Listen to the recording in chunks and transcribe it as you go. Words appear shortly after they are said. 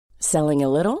Selling a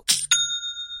little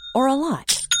or a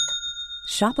lot?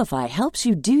 Shopify helps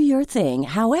you do your thing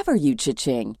however you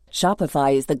cha-ching.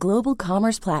 Shopify is the global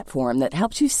commerce platform that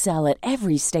helps you sell at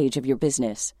every stage of your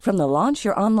business. From the launch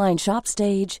your online shop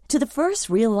stage to the first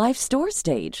real-life store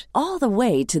stage, all the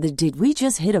way to the did we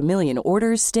just hit a million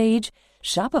orders stage.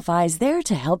 Shopify is there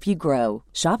to help you grow.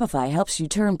 Shopify helps you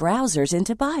turn browsers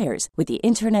into buyers with the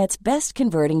internet's best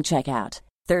converting checkout.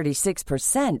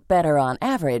 36% better on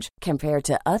average compared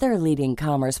to other leading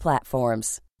commerce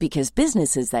platforms. Because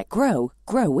businesses that grow,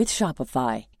 grow with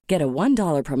Shopify. Get a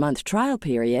 $1 per month trial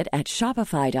period at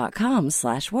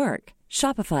shopify.com/work.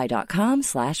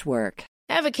 Shopify.com/work.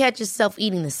 Ever catch yourself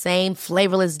eating the same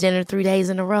flavorless dinner 3 days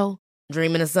in a row?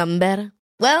 Dreaming of something better?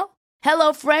 Well,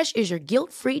 HelloFresh is your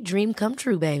guilt-free dream come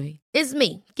true, baby. It's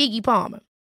me, Keke Palmer.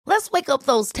 Let's wake up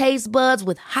those taste buds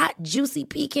with hot, juicy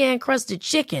pecan-crusted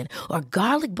chicken or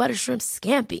garlic butter shrimp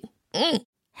scampi.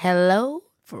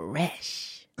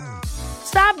 HelloFresh.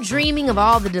 Stop dreaming of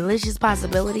all the delicious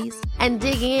possibilities and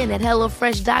dig in at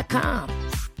HelloFresh.com.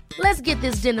 Let's get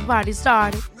this dinner party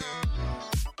started.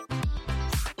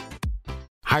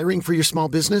 Hiring for your small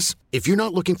business? If you're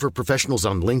not looking for professionals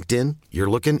on LinkedIn,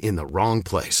 you're looking in the wrong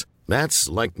place. That's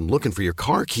like looking for your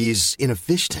car keys in a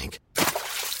fish tank.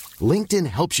 LinkedIn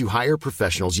helps you hire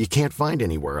professionals you can't find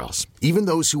anywhere else, even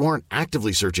those who aren't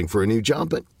actively searching for a new job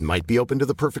but might be open to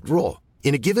the perfect role.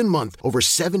 In a given month, over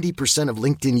 70% of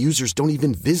LinkedIn users don't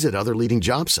even visit other leading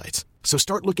job sites. So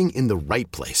start looking in the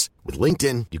right place. With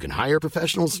LinkedIn, you can hire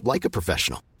professionals like a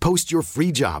professional. Post your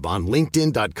free job on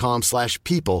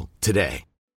linkedin.com/people today.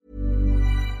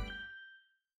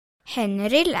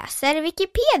 Henry läser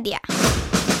Wikipedia.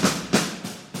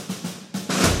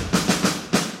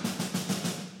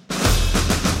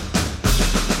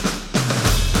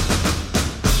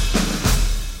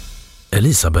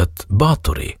 Elisabeth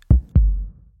Báthory.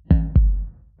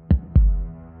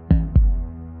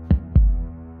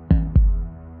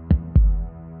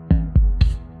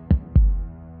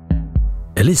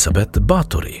 Elisabeth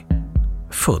Báthory,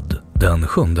 född den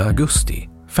 7 augusti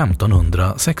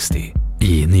 1560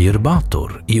 i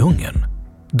Nyírbátor i Ungern,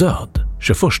 död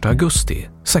 21 augusti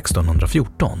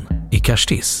 1614 i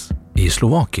Kastis i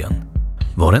Slovakien,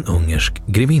 var en ungersk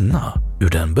grevinna ur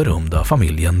den berömda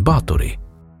familjen Báthory.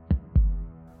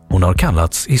 Hon har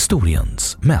kallats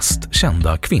historiens mest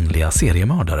kända kvinnliga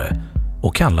seriemördare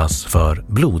och kallas för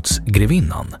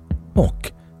blodsgrevinnan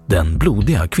och den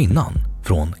blodiga kvinnan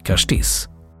från Kastis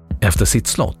efter sitt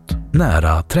slott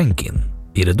nära Trenkin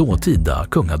i det dåtida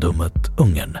kungadömet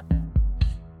Ungern.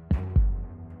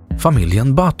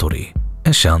 Familjen Báthory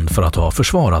är känd för att ha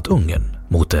försvarat Ungern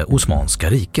mot det Osmanska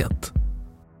riket.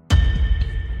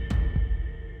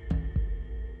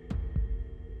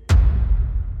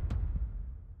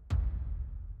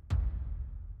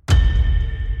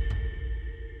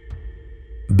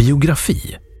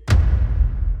 Biografi.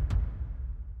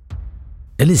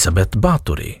 Elisabeth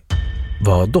Báthory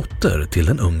var dotter till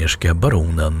den ungerske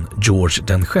baronen George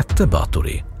den sjätte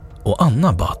Báthory och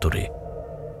Anna Báthory.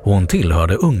 Hon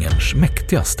tillhörde Ungerns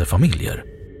mäktigaste familjer.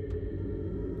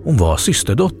 Hon var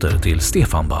systerdotter till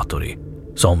Stefan Báthory,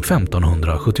 som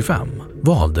 1575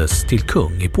 valdes till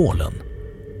kung i Polen,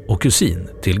 och kusin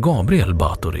till Gabriel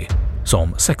Báthory,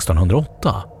 som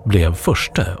 1608 blev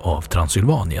förste av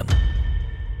Transylvanien.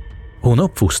 Hon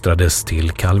uppfostrades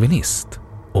till kalvinist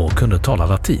och kunde tala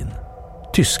latin,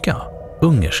 tyska,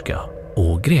 ungerska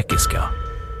och grekiska.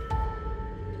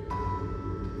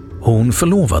 Hon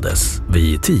förlovades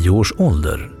vid 10 års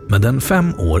ålder med den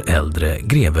 5 år äldre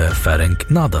greve Ferenc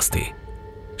Nadasdy,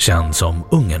 känd som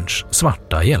Ungerns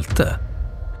svarta hjälte.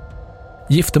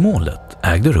 Giftermålet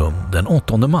ägde rum den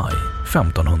 8 maj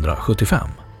 1575.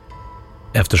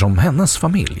 Eftersom hennes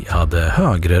familj hade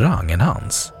högre rang än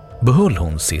hans behöll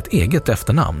hon sitt eget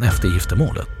efternamn efter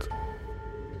giftermålet.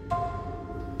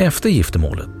 Efter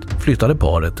giftermålet flyttade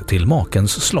paret till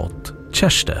makens slott,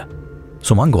 Tjärste,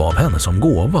 som han gav henne som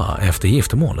gåva efter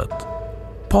giftermålet.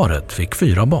 Paret fick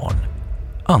 4 barn: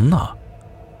 Anna,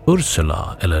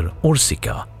 Ursula eller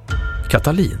Orsika,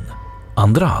 Katalin,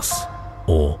 Andras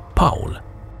och Paul.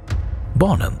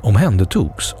 Barnen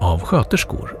omhändertogs av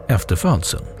sköterskor efter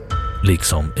födseln,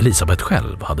 liksom Elisabeth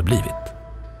själv hade blivit.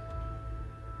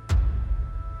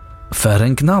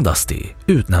 Ferenc Nadasdy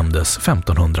utnämndes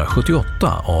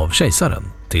 1578 av kejsaren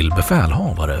till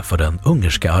befälhavare för den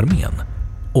ungerska armén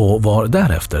och var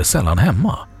därefter sällan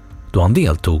hemma, då han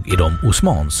deltog i de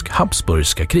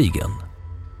osmansk-habsburgska krigen.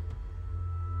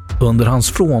 Under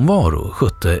hans frånvaro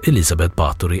skötte Elisabeth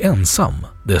Báthory ensam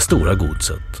det stora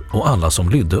godset och alla som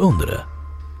lydde under det.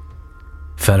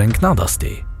 Ferenc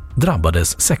Nadasdy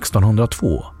drabbades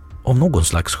 1602 av någon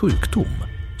slags sjukdom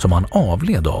som han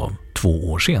avled av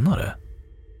 2 år senare.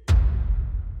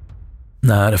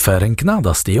 När Ferenc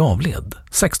Nadasti avled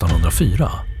 1604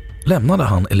 lämnade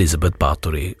han Elisabeth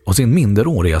Báthory och sin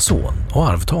minderåriga son och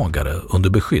arvtagare under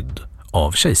beskydd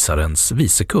av kejsarens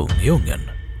vicekung i Ungern,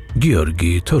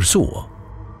 György Thurzó.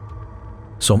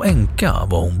 Som änka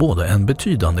var hon både en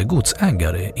betydande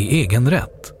godsägare i egen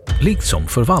rätt, liksom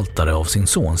förvaltare av sin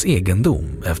sons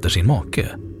egendom efter sin make,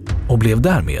 och blev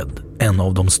därmed en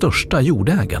av de största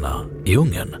jordägarna i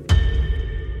Ungern.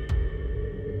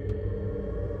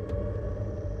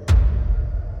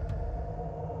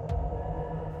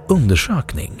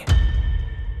 Undersökning.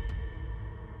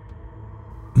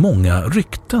 Många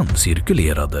rykten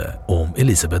cirkulerade om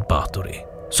Elisabeth Báthory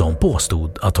som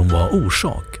påstod att hon var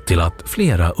orsak till att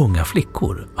flera unga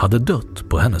flickor hade dött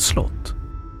på hennes slott.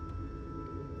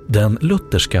 Den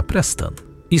lutherska prästen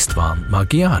Istvan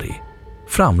Magyari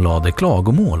framlade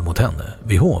klagomål mot henne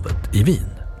vid hovet i Wien.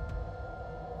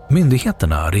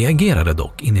 Myndigheterna reagerade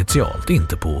dock initialt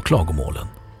inte på klagomålen.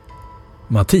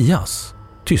 Matthias,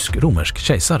 tysk-romersk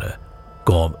kejsare,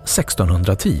 gav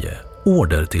 1610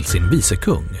 order till sin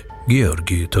vicekung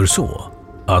György Thurzó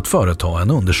att företa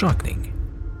en undersökning.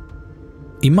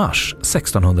 I mars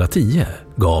 1610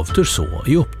 gav Thurzó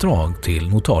i uppdrag till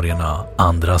notarierna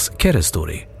Andras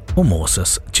Kerestori och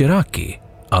Moses Cheraki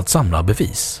att samla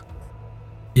bevis.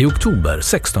 I oktober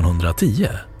 1610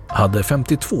 hade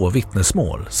 52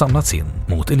 vittnesmål samlats in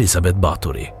mot Elisabeth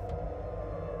Báthory.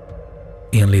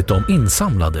 Enligt de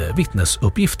insamlade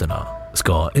vittnesuppgifterna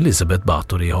ska Elisabeth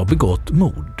Báthory ha begått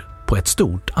mord på ett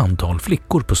stort antal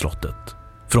flickor på slottet,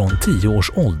 från 10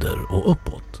 års ålder och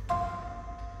uppåt.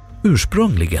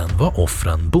 Ursprungligen var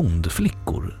offren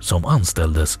bondflickor som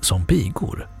anställdes som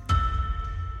pigor.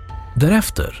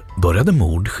 Därefter började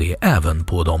mord ske även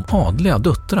på de adliga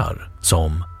döttrar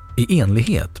som, i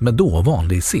enlighet med då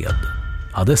vanlig sed,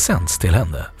 hade sänts till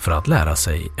henne för att lära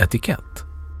sig etikett.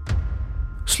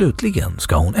 Slutligen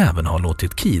ska hon även ha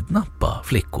låtit kidnappa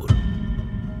flickor.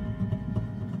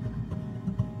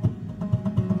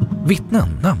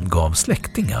 Vittnen namngav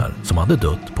släktingar som hade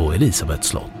dött på Elisabeths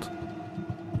slott.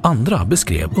 Andra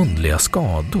beskrev underliga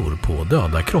skador på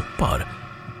döda kroppar,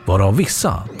 varav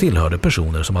vissa tillhörde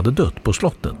personer som hade dött på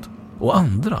slottet och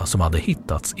andra som hade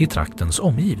hittats i traktens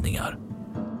omgivningar.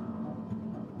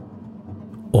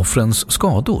 Offrens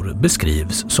skador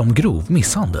beskrivs som grov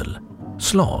misshandel,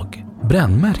 slag,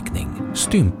 brännmärkning,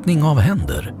 stympning av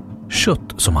händer,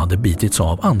 kött som hade bitits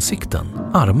av ansikten,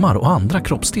 armar och andra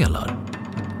kroppsdelar,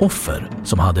 offer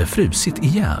som hade frusit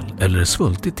ihjäl eller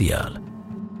svultit ihjäl.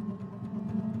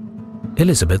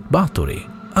 Elisabeth Báthory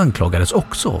anklagades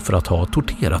också för att ha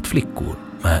torterat flickor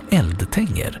med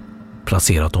eldtänger,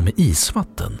 placerat dem i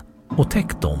isvatten och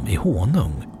täckt dem i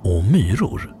honung och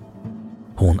myror.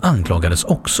 Hon anklagades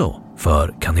också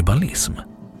för kannibalism.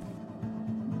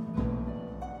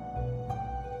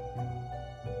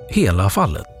 Hela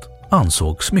fallet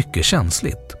ansågs mycket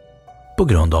känsligt på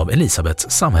grund av Elisabeths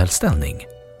samhällsställning.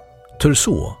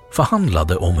 Thurzó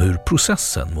förhandlade om hur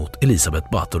processen mot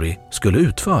Elisabeth Báthory skulle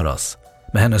utföras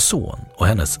med hennes son och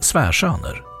hennes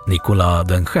svärsöner Nikola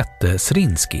den sjätte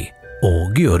Zrinski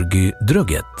och György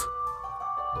Dröget.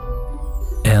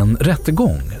 En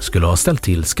rättegång skulle ha ställt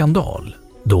till skandal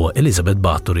då Elisabeth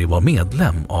Báthory var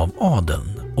medlem av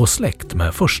adeln och släkt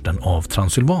med fursten av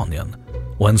Transylvanien,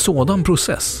 och en sådan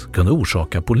process kunde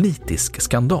orsaka politisk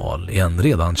skandal i en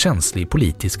redan känslig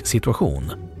politisk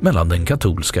situation mellan den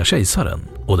katolska kejsaren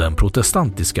och den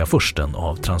protestantiska fursten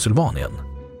av Transylvanien.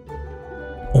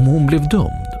 Om hon blev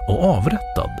dömd och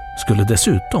avrättad skulle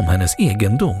dessutom hennes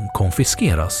egendom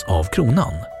konfiskeras av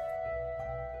kronan.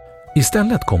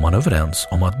 Istället kom man överens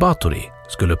om att Báthory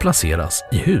skulle placeras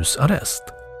i husarrest.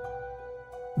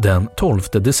 Den 12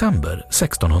 december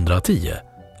 1610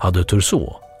 hade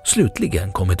Thurzó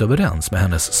slutligen kommit överens med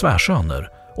hennes svärsöner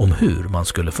om hur man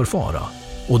skulle förfara,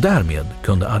 och därmed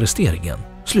kunde arresteringen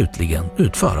slutligen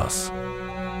utföras.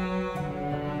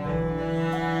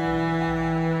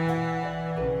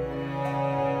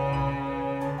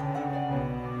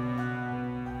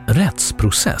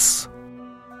 Rättsprocess.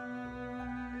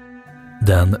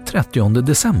 Den 30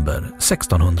 december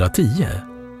 1610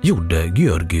 gjorde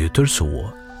György Thurzó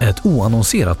ett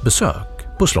oannonserat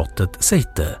besök på slottet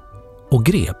Seite och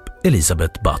grep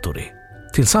Elisabeth Báthory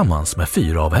tillsammans med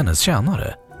 4 av hennes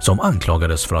tjänare som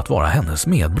anklagades för att vara hennes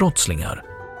medbrottslingar: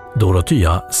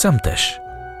 Dorothea Semtes,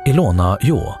 Ilona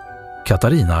Jo,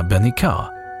 Katarina Benica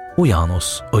och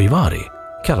János Oivari,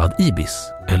 kallad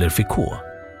Ibis eller Ficot.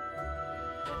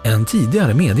 En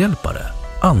tidigare medhjälpare,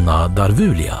 Anna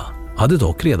Darvulia, hade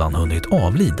dock redan hunnit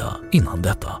avlida innan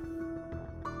detta.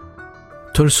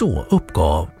 Turso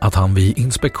uppgav att han vid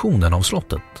inspektionen av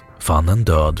slottet fann en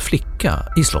död flicka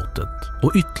i slottet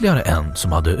och ytterligare en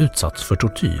som hade utsatts för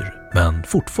tortyr men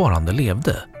fortfarande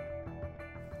levde.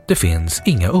 Det finns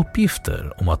inga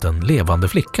uppgifter om att en levande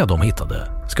flicka de hittade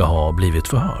ska ha blivit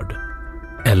förhörd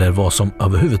eller vad som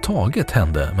överhuvudtaget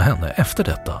hände med henne efter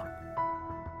detta.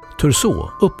 Turso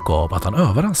uppgav att han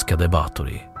överraskade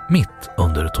Báthory mitt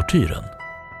under tortyren.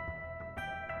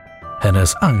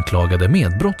 Hennes anklagade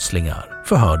medbrottslingar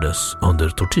förhördes under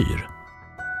tortyr.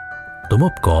 De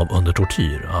uppgav under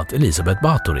tortyr att Elisabeth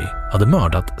Báthory hade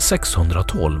mördat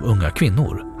 612 unga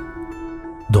kvinnor.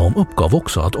 De uppgav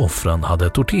också att offren hade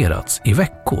torterats i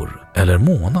veckor eller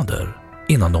månader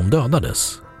innan de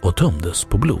dödades och tömdes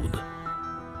på blod.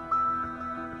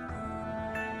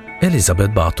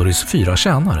 Elisabeth Báthorys 4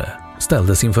 tjänare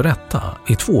ställdes inför rätta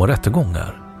i 2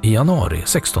 rättegångar i januari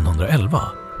 1611.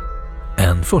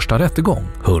 En första rättegång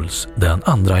hölls den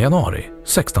 2 januari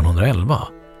 1611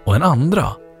 och en andra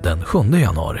den 7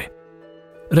 januari.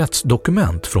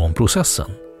 Rättsdokument från processen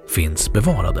finns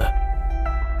bevarade.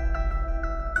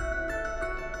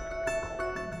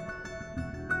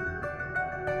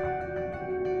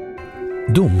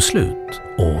 Domslut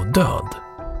och död.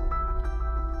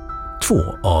 2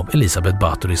 av Elisabeth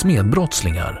Báthorys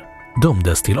medbrottslingar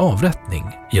dömdes till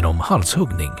avrättning genom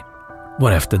halshuggning,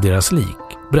 varefter deras lik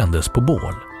brändes på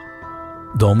bål.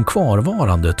 De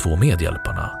kvarvarande 2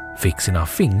 medhjälparna fick sina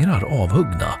fingrar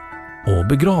avhuggna och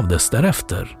begravdes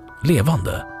därefter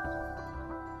levande.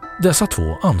 Dessa 2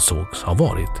 ansågs ha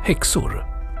varit häxor.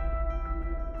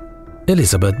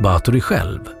 Elisabeth Báthory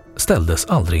själv ställdes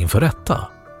aldrig inför rätta.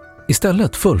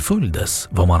 Istället fullföljdes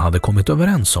vad man hade kommit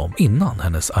överens om innan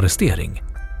hennes arrestering,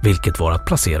 vilket var att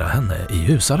placera henne i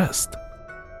husarrest.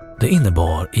 Det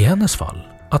innebar i hennes fall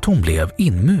att hon blev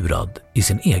inmurad i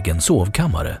sin egen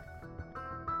sovkammare.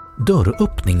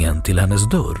 Dörröppningen till hennes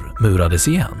dörr murades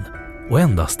igen och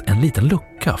endast en liten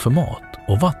lucka för mat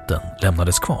och vatten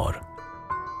lämnades kvar.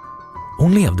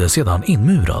 Hon levde sedan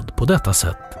inmurad på detta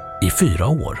sätt i 4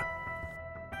 år.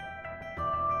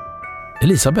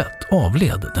 Elisabeth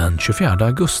avled den 24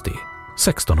 augusti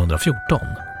 1614.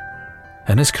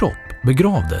 Hennes kropp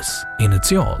begravdes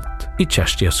initialt i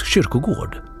Chesties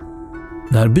kyrkogård.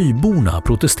 När byborna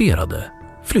protesterade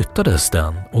flyttades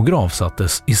den och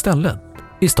gravsattes istället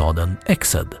i staden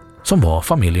Exed, som var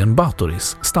familjen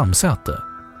Báthorys stamsäte.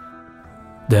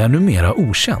 Det är numera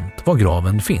okänt var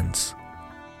graven finns.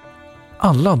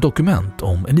 Alla dokument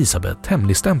om Elisabeth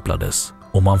hemligstämplades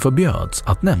och man förbjöds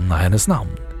att nämna hennes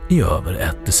namn i över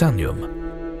 1 decennium.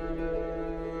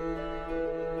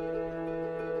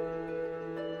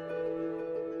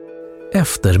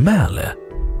 Eftermäle.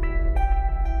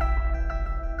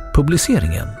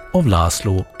 Publiceringen av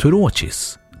László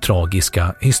Töröcsys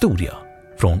tragiska historia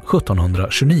från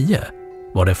 1729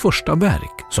 var det första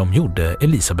verk som gjorde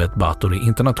Elisabeth Báthory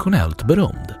internationellt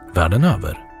berömd världen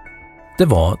över. Det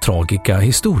var Tragica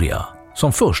Historia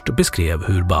som först beskrev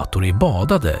hur Báthory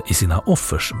badade i sina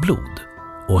offers blod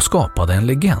och skapade en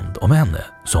legend om henne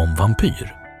som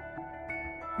vampyr.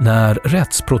 När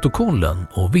rättsprotokollen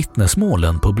och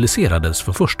vittnesmålen publicerades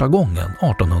för första gången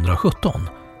 1817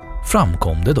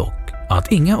 framkom det dock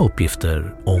att inga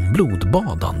uppgifter om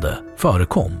blodbadande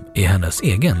förekom i hennes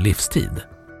egen livstid.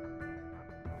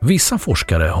 Vissa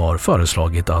forskare har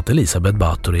föreslagit att Elisabeth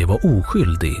Báthory var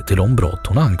oskyldig till de brott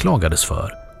hon anklagades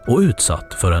för och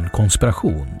utsatt för en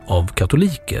konspiration av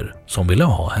katoliker som ville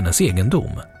ha hennes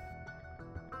egendom.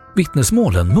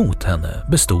 Vittnesmålen mot henne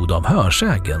bestod av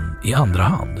hörsägen i andra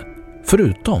hand,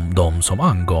 förutom de som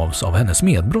angavs av hennes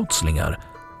medbrottslingar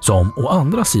som å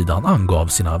andra sidan angav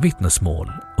sina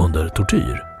vittnesmål under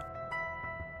tortyr.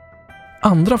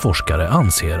 Andra forskare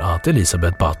anser att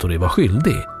Elisabeth Báthory var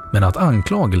skyldig, men att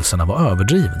anklagelserna var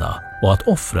överdrivna och att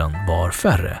offren var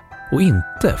färre och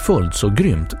inte fullt så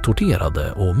grymt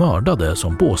torterade och mördade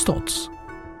som påståtts.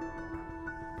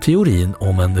 Teorin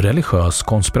om en religiös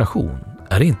konspiration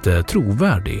är inte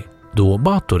trovärdig då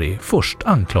Báthory först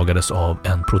anklagades av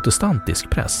en protestantisk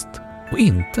präst och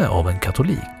inte av en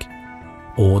katolik.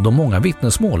 Och de många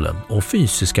vittnesmålen och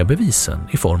fysiska bevisen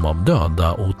i form av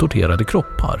döda och torterade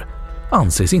kroppar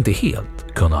anses inte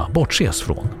helt kunna bortses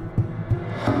från.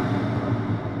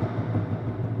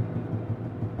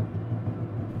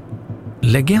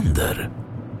 Legender.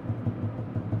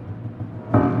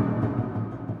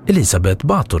 Elisabeth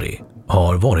Báthory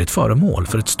har varit föremål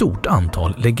för ett stort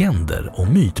antal legender och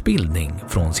mytbildning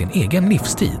från sin egen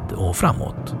livstid och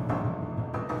framåt.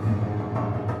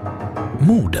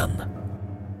 Morden.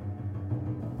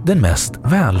 Den mest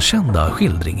välkända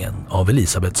skildringen av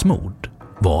Elisabeths mord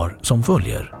var som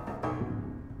följer.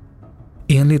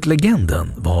 Enligt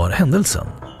legenden var händelsen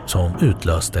som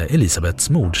utlöste Elisabeths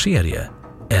mordserie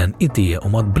en idé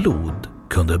om att blod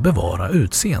kunde bevara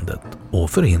utseendet och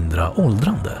förhindra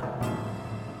åldrande.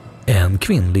 En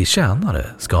kvinnlig tjänare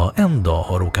ska en dag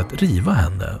ha råkat riva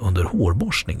henne under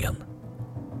hårborstningen.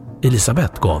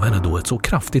 Elisabeth gav henne då ett så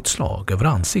kraftigt slag över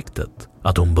ansiktet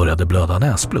att hon började blöda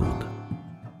näsblod.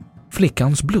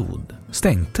 Flickans blod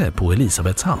stänkte på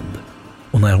Elisabeths hand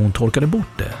och när hon torkade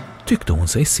bort det tyckte hon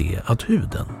sig se att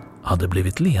huden hade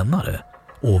blivit lenare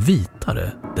och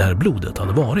vitare där blodet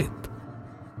hade varit.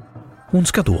 Hon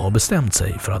ska då ha bestämt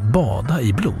sig för att bada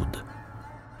i blod.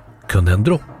 Kunde en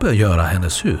droppe göra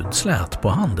hennes hud slät på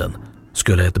handen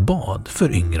skulle ett bad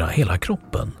föryngra hela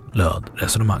kroppen, löd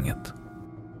resonemanget.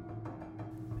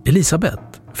 Elisabeth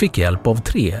fick hjälp av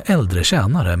 3 äldre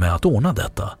tjänare med att ordna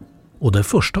detta och det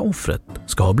första offret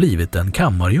ska ha blivit en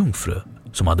kammarjungfru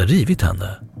som hade rivit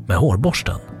henne med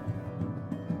hårborsten.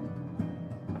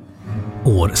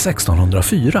 År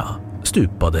 1604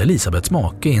 stupade Elisabeths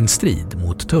make i en strid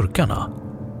mot turkarna.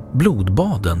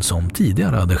 Blodbaden som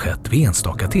tidigare hade skett vid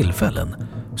enstaka tillfällen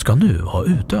ska nu ha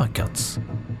utökats.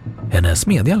 Hennes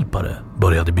medhjälpare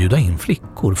började bjuda in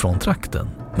flickor från trakten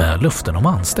med löften om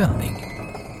anställning.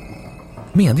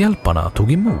 Medhjälparna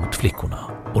tog emot flickorna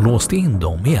och låste in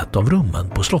dem i ett av rummen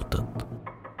på slottet.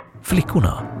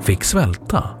 Flickorna fick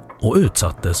svälta och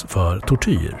utsattes för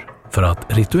tortyr för att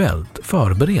rituellt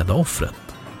förbereda offret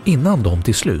innan de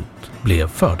till slut blev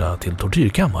förda till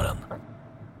tortyrkammaren.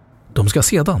 De ska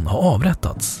sedan ha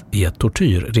avrättats i ett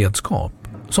tortyrredskap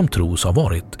som tros ha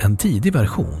varit en tidig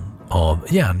version av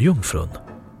järnjungfrun.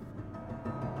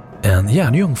 En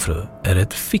järnjungfru är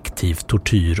ett fiktivt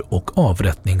tortyr- och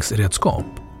avrättningsredskap.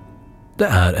 Det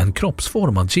är en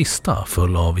kroppsformad kista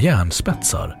full av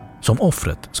järnspetsar som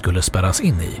offret skulle spärras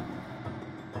in i.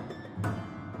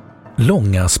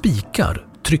 Långa spikar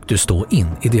trycktes då in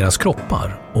i deras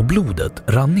kroppar och blodet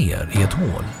rann ner i ett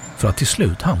hål för att till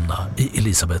slut hamna i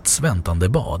Elisabeths väntande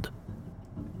bad.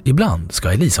 Ibland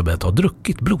ska Elisabeth ha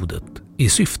druckit blodet i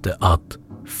syfte att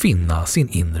finna sin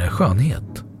inre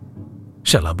skönhet.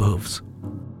 Källa behövs.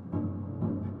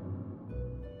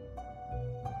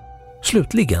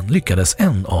 Slutligen lyckades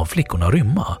en av flickorna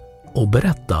rymma och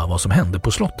berätta vad som hände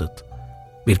på slottet,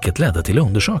 vilket ledde till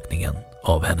undersökningen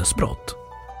av hennes brott.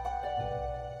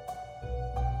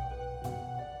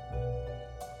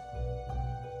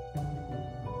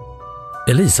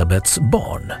 Elisabeths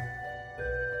barn.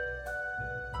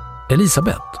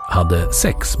 Elisabeth hade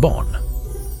 6 barn.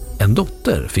 En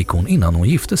dotter fick hon innan hon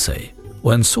gifte sig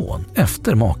och en son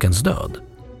efter makens död.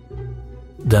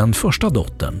 Den första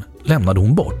dottern lämnade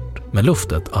hon bort med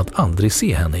löftet att aldrig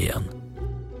se henne igen.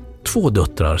 2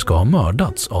 döttrar ska ha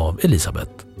mördats av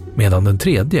Elisabeth medan den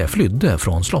tredje flydde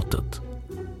från slottet.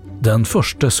 Den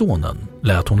första sonen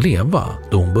lät hon leva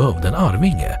då hon behövde en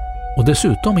arvinge och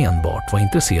dessutom enbart var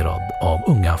intresserad av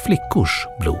unga flickors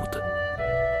blod.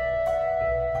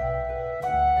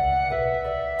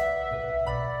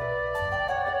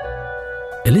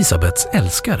 Elisabeths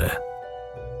älskare.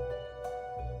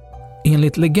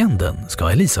 Enligt legenden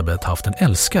ska Elisabeth haft en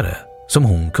älskare som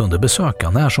hon kunde besöka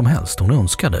när som helst hon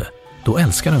önskade, då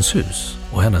älskarens hus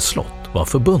och hennes slott var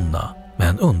förbundna med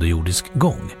en underjordisk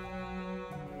gång.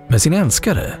 Med sin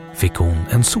älskare fick hon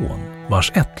en son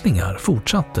vars ättlingar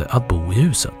fortsatte att bo i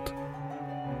huset.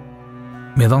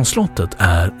 Medan slottet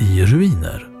är i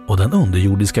ruiner och den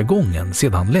underjordiska gången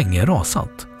sedan länge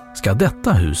rasat ska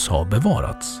detta hus ha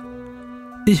bevarats.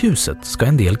 I huset ska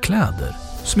en del kläder,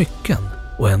 smycken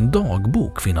och en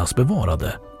dagbok finnas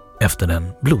bevarade efter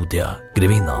den blodiga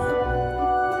grevinnan.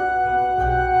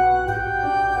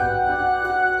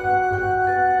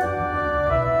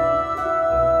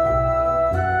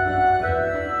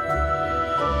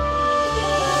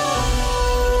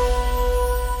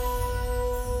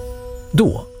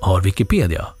 Då har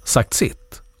Wikipedia sagt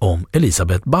sitt om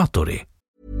Elisabeth Báthory.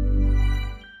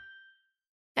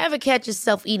 Ever catch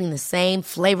yourself eating the same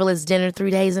flavorless dinner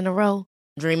 3 days in a row?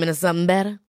 Dreaming of something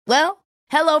better? Well,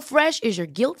 HelloFresh is your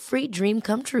guilt-free dream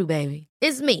come true, baby.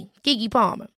 It's me, Keke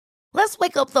Palmer. Let's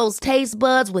wake up those taste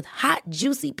buds with hot,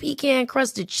 juicy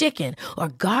pecan-crusted chicken or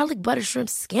garlic butter shrimp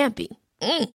scampi.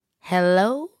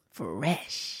 Hello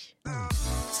Fresh.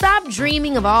 Stop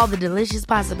dreaming of all the delicious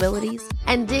possibilities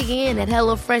and dig in at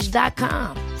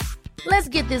HelloFresh.com. Let's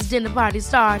get this dinner party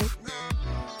started.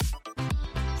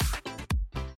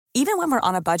 Even when we're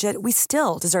on a budget, we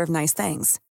still deserve nice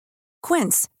things.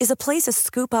 Quince is a place to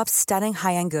scoop up stunning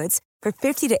high-end goods for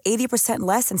 50 to 80%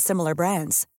 less than similar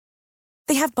brands.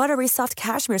 They have buttery soft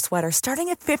cashmere sweaters starting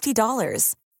at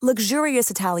 $50,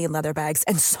 luxurious Italian leather bags,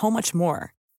 and so much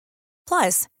more.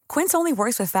 Plus, Quince only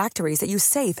works with factories that use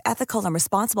safe, ethical, and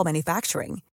responsible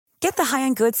manufacturing. Get the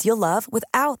high-end goods you'll love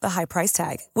without the high price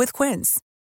tag with Quince.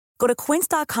 Go to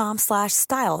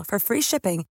quince.com/style for free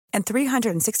shipping and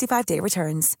 365-day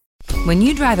returns. When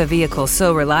you drive a vehicle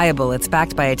so reliable it's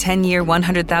backed by a 10-year,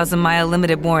 100,000-mile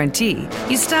limited warranty,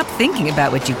 you stop thinking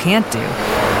about what you can't do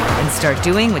and start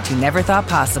doing what you never thought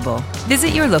possible. Visit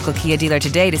your local Kia dealer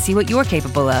today to see what you're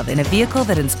capable of in a vehicle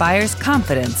that inspires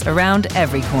confidence around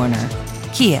every corner.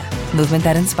 Kia, movement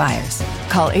that inspires.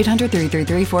 Call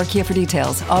 800-333-4KIA for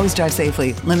details. Always drive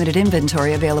safely. Limited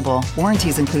inventory available.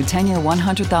 Warranties include 10-year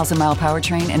 100,000-mile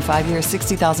powertrain and 5-year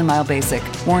 60,000-mile basic.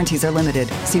 Warranties are limited.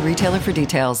 See retailer for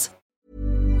details.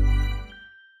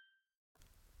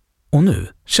 Och nu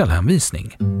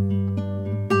källhänvisning.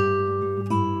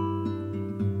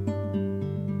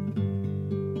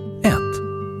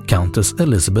 1. Countess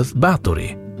Elizabeth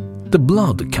Bathory, The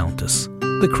Blood Countess,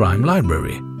 The Crime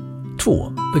Library.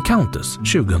 2. The Countess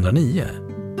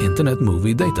 2009, Internet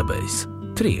Movie Database.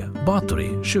 3.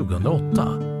 Bathory 2008,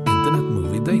 Internet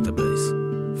Movie Database.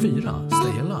 4.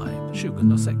 Stay Alive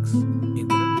 2006,